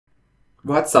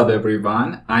What's up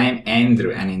everyone, I am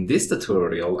Andrew and in this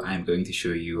tutorial I'm going to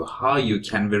show you how you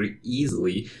can very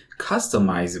easily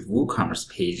customize WooCommerce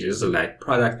pages like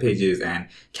product pages and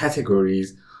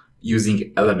categories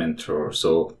using Elementor.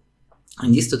 So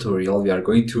in this tutorial we are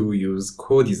going to use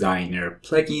CoDesigner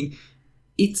plugin.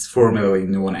 It's formerly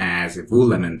known as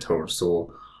Woolementor.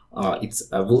 So it's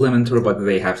a Woolementor, but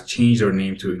they have changed their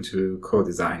name into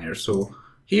CoDesigner. So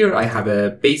here I have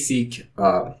a basic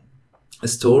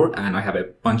store and I have a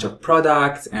bunch of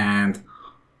products and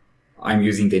I'm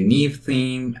using the Neve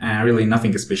theme and really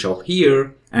nothing special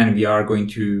here, and we are going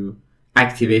to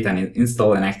activate and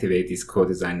install and activate this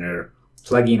CoDesigner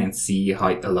plugin and see how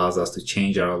it allows us to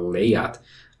change our layout.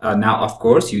 Now of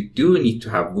course you do need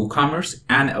to have WooCommerce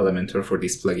and Elementor for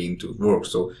this plugin to work.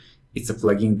 So it's a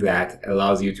plugin that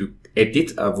allows you to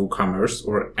edit a WooCommerce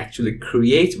or actually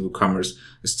create WooCommerce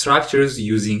structures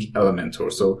using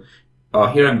Elementor. So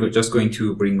here I'm just going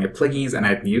to bring my plugins and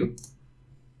add new.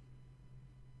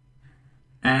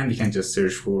 And we can just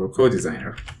search for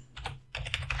CoDesigner.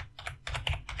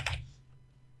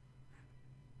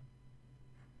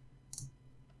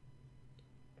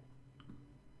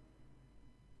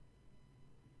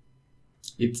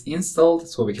 It's installed,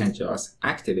 so we can just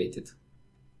activate it.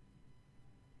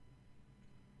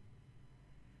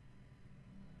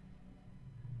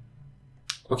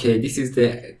 Okay, this is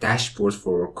the dashboard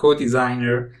for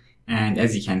CoDesigner, and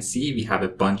as you can see, we have a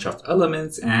bunch of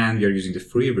elements and we are using the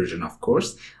free version, of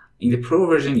course. In the pro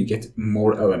version, you get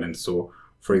more elements. So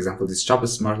for example, this shop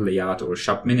smart layout or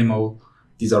shop minimal,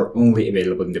 these are only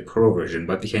available in the pro version,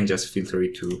 but we can just filter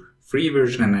it to free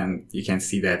version and then you can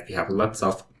see that we have lots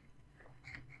of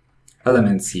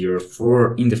elements here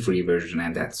in the free version,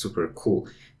 and that's super cool.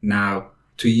 Now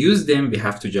to use them, we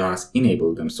have to just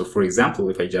enable them. So for example,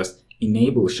 if I just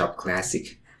enable shop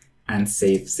classic and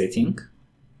save setting,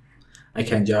 I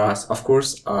can just of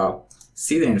course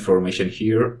see the information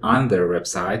here on their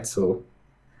website. So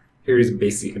here is a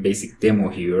basic demo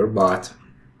here, but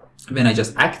when I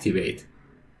just activate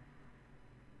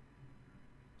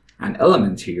an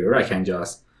element here, I can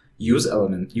just use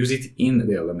it in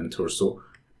the Elementor. So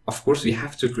of course we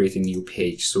have to create a new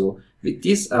page. So with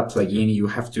this plugin you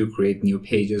have to create new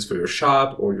pages for your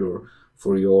shop or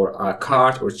for your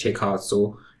cart or checkout.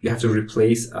 So you have to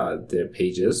replace the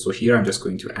pages. So here I'm just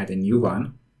going to add a new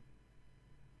one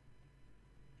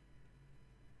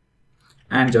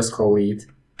and just call it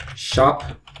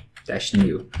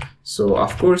shop-new. So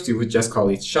of course you would just call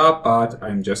it shop, but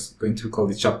I'm just going to call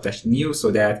it shop-new so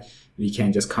that we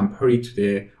can just compare it to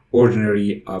the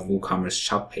ordinary WooCommerce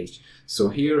shop page. So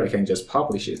here I can just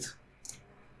publish it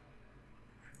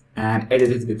and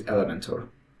edit it with Elementor.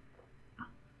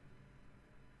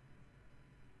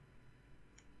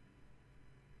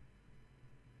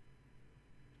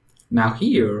 Now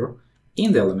here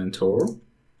in the Elementor,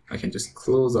 I can just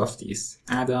close off these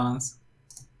add-ons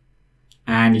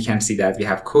and you can see that we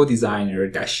have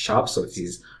CoDesigner-shop. So this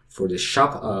is for the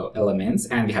shop elements,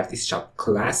 and we have this shop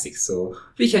classic. So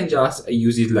we can just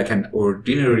use it like an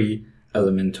ordinary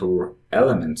Elementor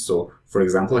element. So for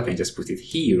example, I can just put it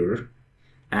here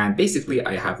and basically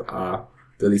I have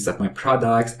the list of my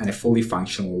products and a fully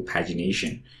functional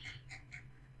pagination.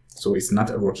 So it's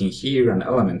not working here on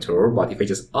Elementor, but if I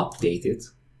just update it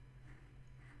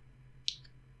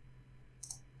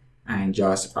and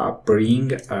just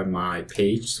bring my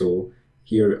page, so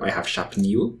here I have shop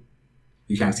new,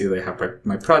 you can see that I have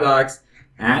my products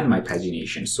and my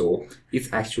pagination. So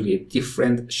it's actually a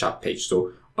different shop page.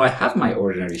 So I have my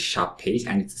ordinary shop page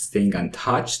and it's staying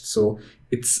untouched. So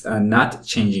it's not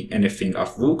changing anything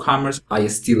of WooCommerce. I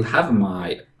still have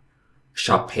my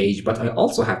shop page, but I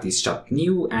also have this shop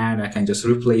new and I can just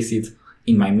replace it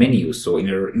in my menu. So in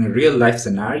a real life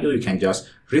scenario, you can just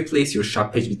replace your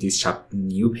shop page with this shop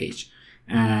new page.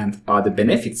 And the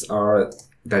benefits are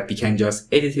that we can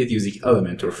just edit it using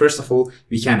Elementor. First of all,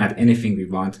 we can add anything we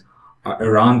want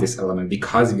around this element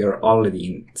because we are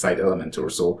already inside Elementor.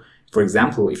 So for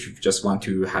example, if you just want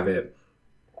to have a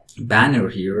banner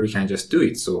here, you can just do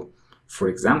it. So for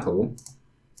example,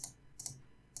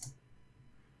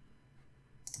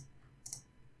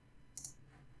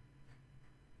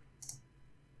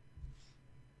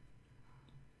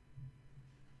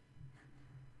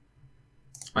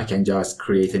 I can just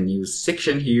create a new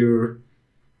section here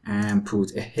and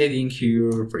put a heading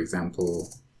here, for example,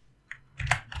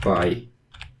 buy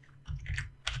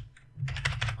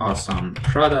awesome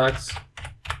products.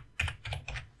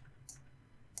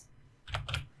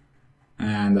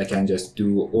 And I can just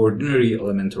do ordinary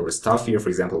Elementor stuff here, for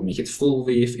example, make it full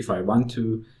width if I want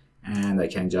to. And I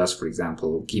can just, for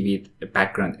example, give it a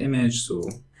background image. So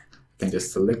I can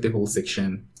just select the whole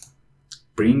section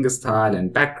bring a style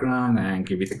and background and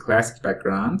give it a classic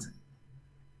background.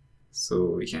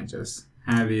 So we can just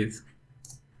have it.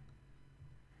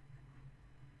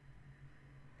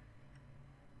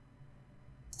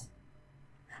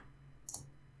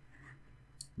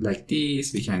 Like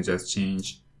this. We can just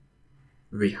change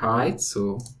the height.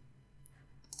 So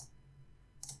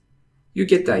you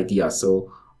get the idea.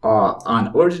 So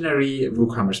on ordinary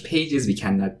WooCommerce pages, we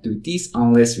cannot do this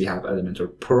unless we have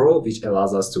Elementor Pro, which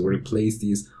allows us to replace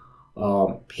these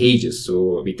pages.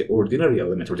 So with the ordinary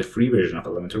Elementor, the free version of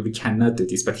Elementor, we cannot do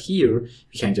this. But here,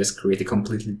 we can just create a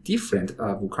completely different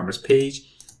WooCommerce page,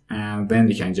 and then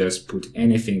we can just put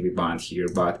anything we want here.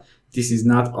 But this is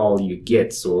not all you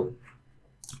get. So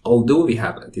although we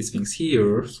have these things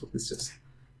here, so let's just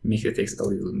make the text a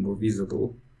little more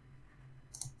visible.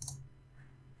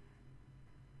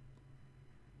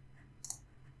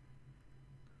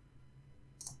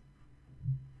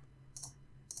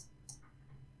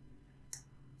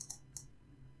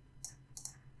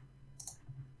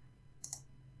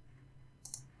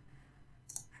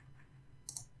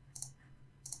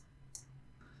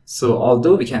 So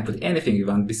although we can put anything we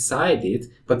want beside it,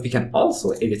 but we can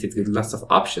also edit it with lots of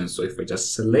options. So if I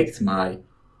just select my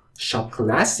Shop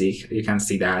Classic, you can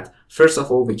see that first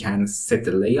of all, we can set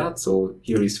the layout. So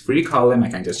here is 3 column. I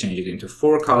can just change it into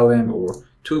 4 column or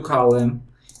 2 column.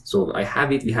 So I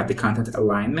have it. We have the content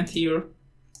alignment here,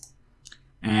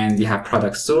 and we have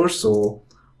product source. So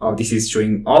this is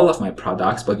showing all of my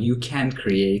products, but you can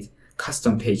create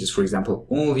custom pages, for example,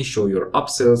 only show your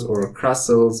upsells or cross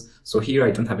sells. So here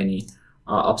I don't have any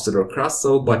upsell or cross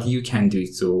sell, but you can do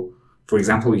it. So for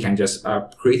example, you can just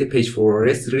create a page for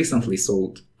recently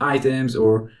sold items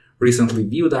or recently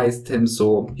viewed items.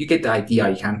 So you get the idea.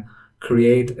 You can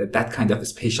create that kind of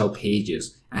special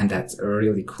pages, and that's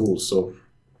really cool. So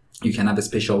you can have a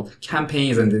special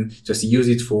campaigns and then just use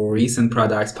it for recent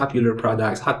products, popular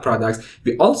products, hot products.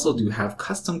 We also do have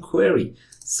custom query.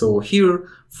 So here,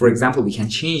 for example, we can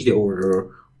change the order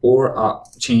or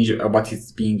change what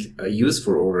is being used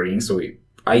for ordering. So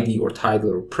ID or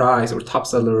title or price or top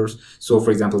sellers. So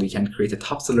for example, we can create a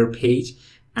top seller page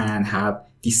and have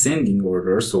descending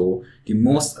order. So the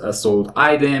most sold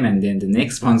item and then the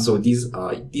next one. So these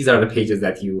are the pages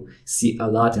that you see a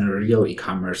lot in real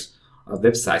e-commerce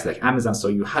websites like Amazon. So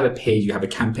you have a page, you have a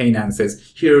campaign and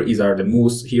says, here are the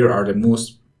most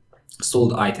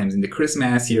sold items in the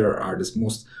Christmas, here are the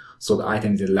most sold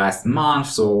items in the last month.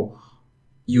 So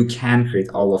you can create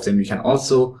all of them. You can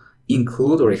also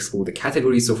include or exclude the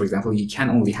categories. So for example, you can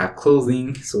only have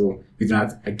clothing, so you do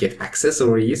not get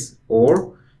accessories,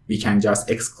 or we can just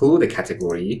exclude the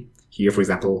category. Here, for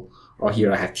example, or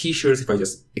here I have t-shirts. If I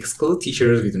just exclude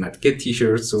t-shirts, we do not get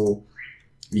t-shirts. So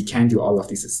we can do all of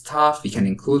this stuff. We can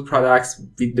include products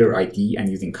with their ID and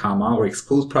using comma, or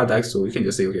exclude products. So you can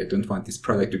just say, okay, I don't want this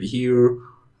product to be here.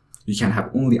 You can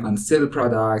have only on sale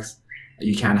products.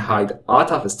 You can hide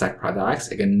out of stock products.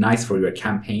 Again, nice for your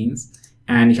campaigns.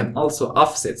 And you can also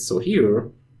offset. So here,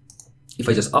 if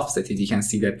I just offset it, you can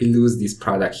see that we lose this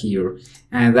product here.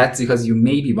 And that's because you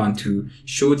maybe want to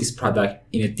show this product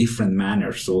in a different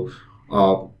manner. So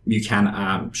you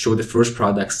can show the first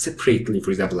product separately. For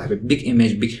example, I have a big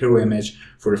image, big hero image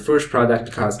for the first product,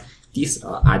 because this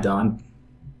add-on,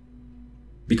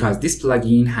 because this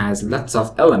plugin has lots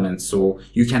of elements. So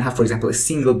you can have, for example, a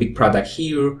single big product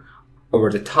here over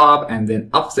the top and then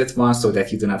offset one so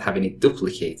that you do not have any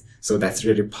duplicate. So that's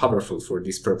really powerful for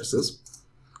these purposes.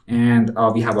 And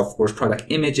we have, of course, product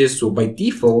images. So by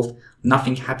default,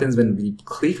 nothing happens when we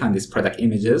click on these product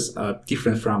images,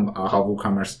 different from how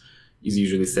WooCommerce is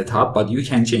usually set up, but you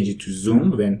can change it to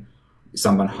zoom when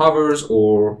someone hovers,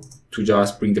 or to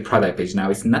just bring the product page.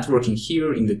 Now it's not working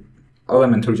here in the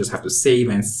Elementor. You just have to save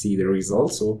and see the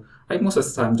results. So I most of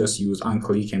the time just use on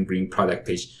click and bring product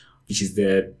page, which is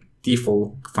the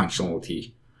default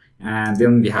functionality. And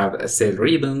then we have a sale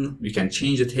ribbon. We can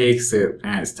change the text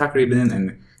and stock ribbon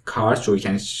and card. So we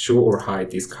can show or hide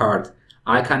this card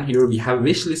icon here. We have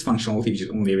wishlist functionality, which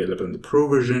is only available in the Pro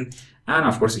version. And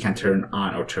of course, you can turn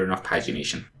on or turn off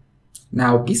pagination.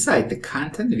 Now, beside the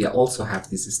content, we also have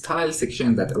this style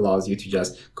section that allows you to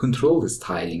just control the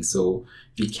styling. So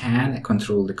we can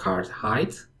control the card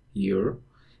height here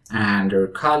and their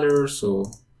color.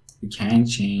 So you can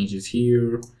change it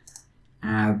here.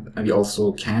 And we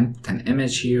also can put an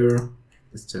image here.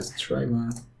 Let's just try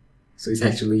one. So it's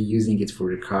actually using it for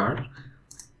the card.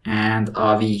 And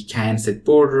we can set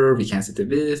border, we can set the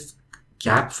width,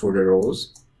 gap for the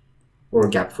rows, or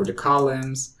gap for the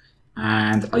columns.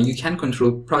 And you can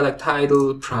control product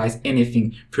title, price,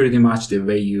 anything, pretty much the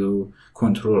way you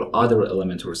control other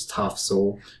Elementor stuff.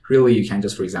 So really you can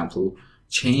just, for example,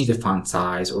 change the font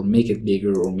size or make it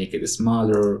bigger or make it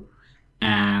smaller.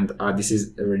 And this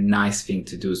is a very nice thing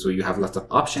to do. So you have lots of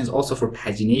options. Also for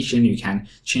pagination, you can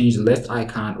change the left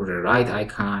icon or the right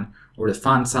icon or the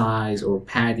font size or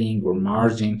padding or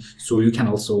margin. So you can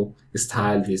also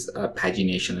style this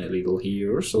pagination a little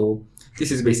here. So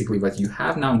this is basically what you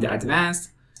have. Now in the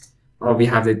advanced, we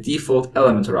have the default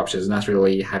Elementor options, not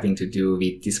really having to do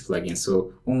with this plugin.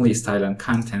 So only style and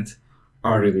content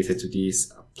are related to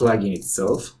this plugin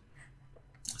itself.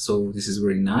 So this is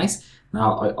very nice.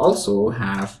 Now I also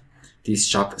have this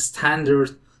shop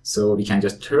standard, so we can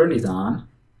just turn it on,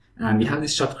 and we have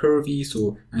this shop curvy,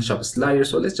 and shop slider.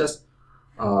 So let's just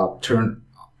turn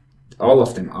all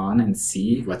of them on and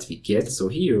see what we get. So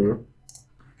here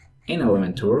in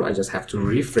Elementor, I just have to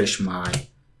refresh my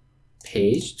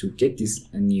page to get this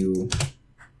new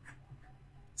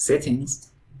settings.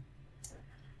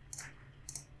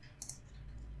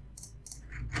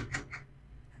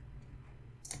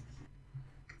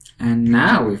 And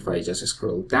now if I just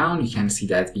scroll down, you can see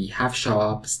that we have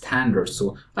shop standard.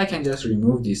 So I can just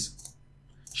remove this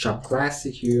shop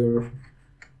classic here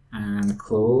and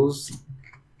close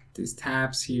these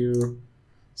tabs here.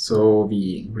 So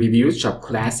we reviewed shop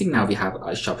classic. Now we have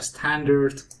a shop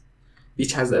standard,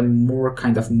 which has a more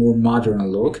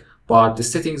modern look, but the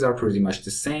settings are pretty much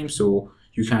the same. So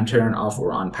you can turn off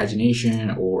or on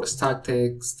pagination or stock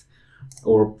text,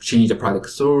 or change the product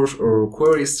source or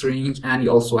query string, and you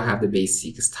also have the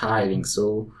basic styling.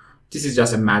 So this is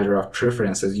just a matter of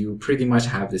preferences. You pretty much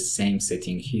have the same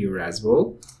setting here as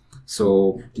well.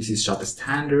 So this is shop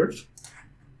standard.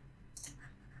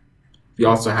 We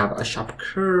also have a shop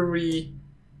curvy,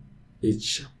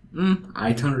 which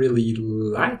I don't really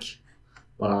like,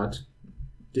 but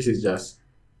this is just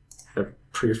the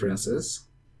preferences.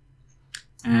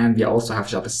 And we also have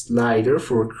shop slider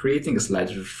for creating a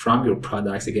slider from your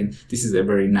products. Again, this is a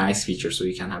very nice feature. So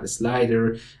you can have a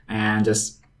slider and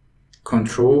just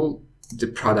control the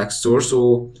product source.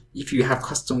 So if you have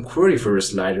custom query for a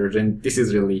slider, then this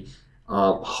is really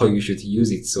how you should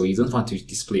use it. So you don't want to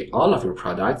display all of your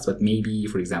products, but maybe,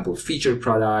 for example, featured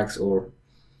products or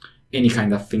any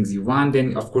kind of things you want.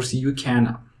 Then of course you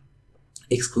can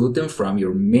exclude them from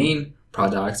your main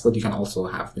products, but you can also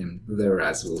have them there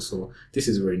as well. So this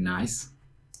is very nice.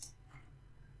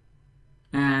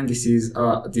 And this is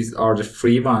these are the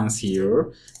free ones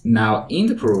here. Now in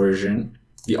the pro version,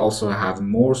 we also have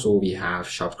more. So we have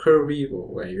shop curvy.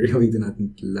 Oh, I really do not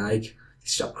like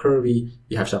shop curvy.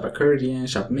 We have shop accordion,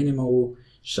 shop minimal,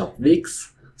 shop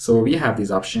Wix. So we have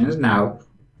these options. Now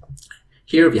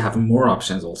here we have more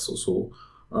options also. So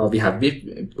we have,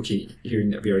 okay,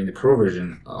 here we are in the pro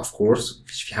version, of course,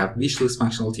 which we have wish list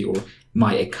functionality or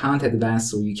my account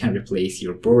advanced, so you can replace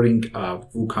your boring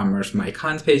WooCommerce my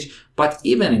account page. But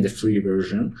even in the free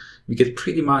version, we get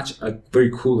pretty much very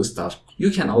cool stuff.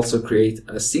 You can also create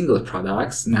a single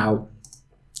products. Now,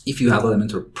 if you have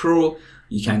Elementor Pro,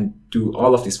 you can do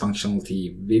all of this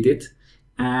functionality with it.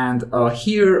 And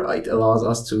here it allows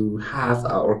us to have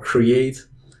or create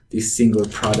these single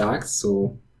products.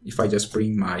 So if I just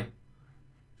bring my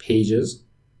pages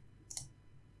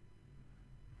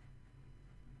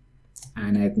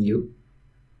and add new,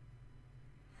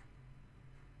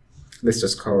 let's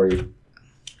just call it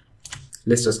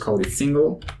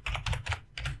single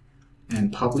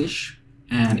and publish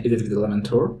and edit with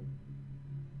Elementor.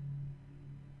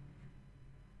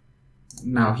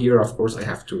 Now here, of course, I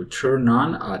have to turn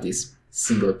on this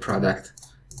single product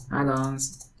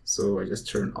add-ons. So I just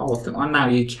turn all of them on. Now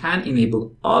you can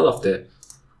enable all of the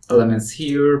elements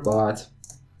here, but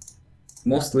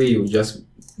mostly you just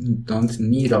don't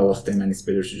need all of them, and it's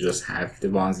better to just have the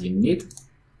ones you need.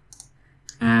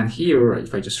 And here,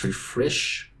 if I just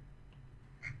refresh,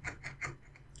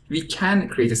 we can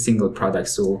create a single product.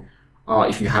 So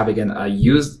if you have, again, a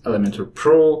used Elementor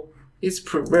Pro, it's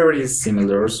very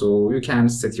similar. So you can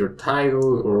set your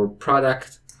title or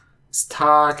product,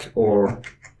 stock, or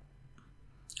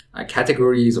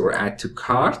categories, or add to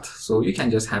cart. So you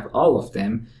can just have all of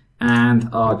them and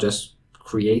just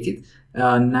create it.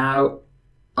 Now,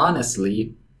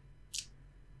 honestly,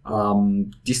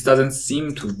 this doesn't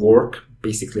seem to work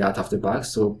basically out of the box.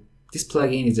 So this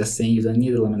plugin is just saying you don't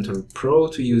need Elementor Pro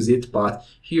to use it. But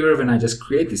here, when I just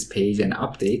create this page and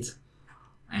update,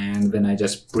 and when I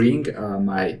just bring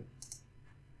my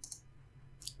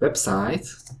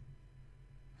website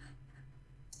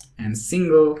and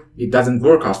single, it doesn't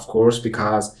work, of course,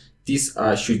 because this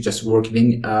should just work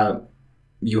when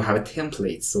you have a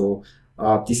template. So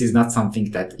this is not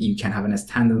something that you can have in a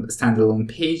standalone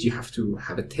page. You have to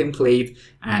have a template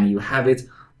and you have it.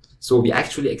 So we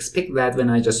actually expect that when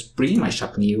I just bring my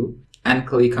shop new and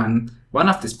click on one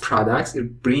of these products,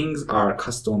 it brings our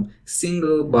custom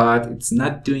single, but it's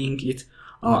not doing it.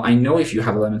 I know if you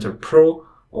have Elementor Pro,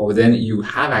 or then you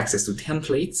have access to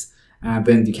templates, and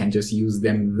then you can just use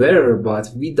them there.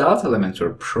 But without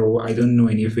Elementor Pro, I don't know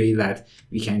any way that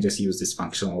we can just use this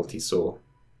functionality. So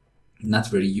not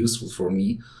very useful for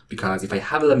me, because if I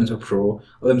have Elementor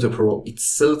Pro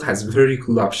itself has very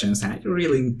cool options, and I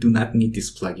really do not need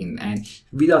this plugin. And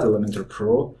without Elementor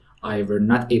Pro, I were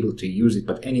not able to use it.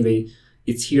 But anyway,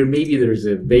 it's here. Maybe there's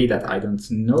a way that I don't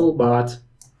know, but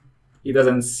it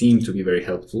doesn't seem to be very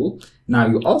helpful. Now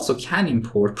you also can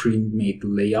import pre-made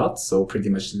layouts, so pretty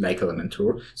much like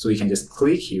Elementor. So you can just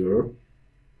click here,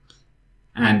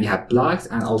 and we have blogs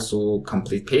and also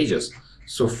complete pages.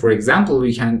 So for example,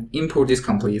 we can import this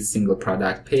complete single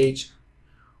product page,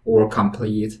 or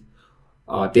complete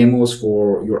demos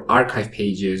for your archive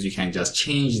pages. You can just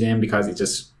change them because it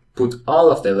just put all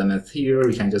of the elements here.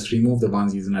 You can just remove the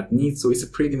ones you do not need. So it's a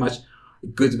pretty much a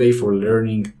good way for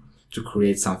learning to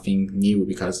create something new,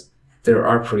 because there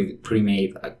are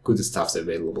pre-made good stuffs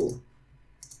available.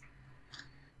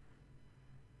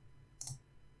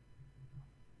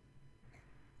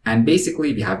 And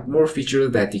basically we have more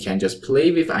features that you can just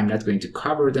play with. I'm not going to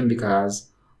cover them because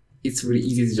it's really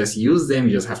easy to just use them.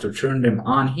 You just have to turn them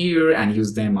on here and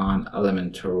use them on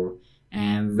Elementor.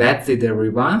 And that's it,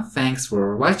 everyone. Thanks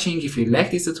for watching. If you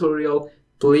like this tutorial,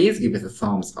 please give it a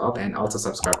thumbs up, and also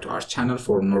subscribe to our channel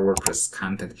for more WordPress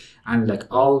content. And like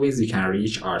always, you can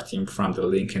reach our team from the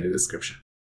link in the description.